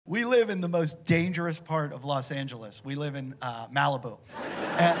We live in the most dangerous part of Los Angeles. We live in Malibu.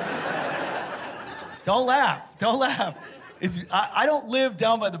 And don't laugh. I don't live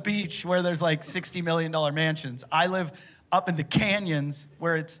down by the beach where there's like $60 million mansions. I live up in the canyons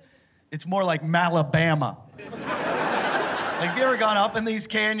where it's more like MALIBAMA. Like, have you ever gone up in these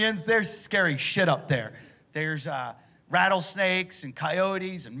canyons? There's scary shit up there. There's rattlesnakes and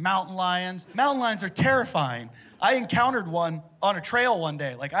coyotes and mountain lions. Mountain lions are terrifying. I encountered one on a trail one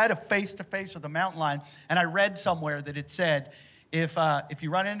day. Like, I had a face-to-face with a mountain lion, and I read somewhere that it said, if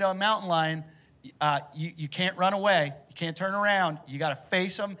you run into a mountain lion, you can't run away. You can't turn around. You got to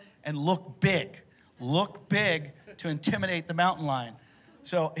face them and look big. Look big to intimidate the mountain lion.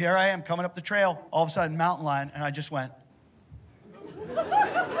 So here I am coming up the trail, all of a sudden mountain lion, and I just went.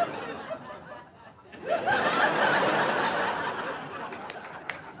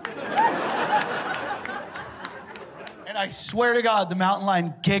 And I swear to God, the mountain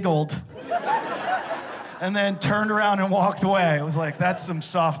lion giggled and then turned around and walked away. It was like, that's some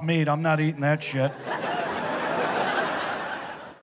soft meat. I'm not eating that shit.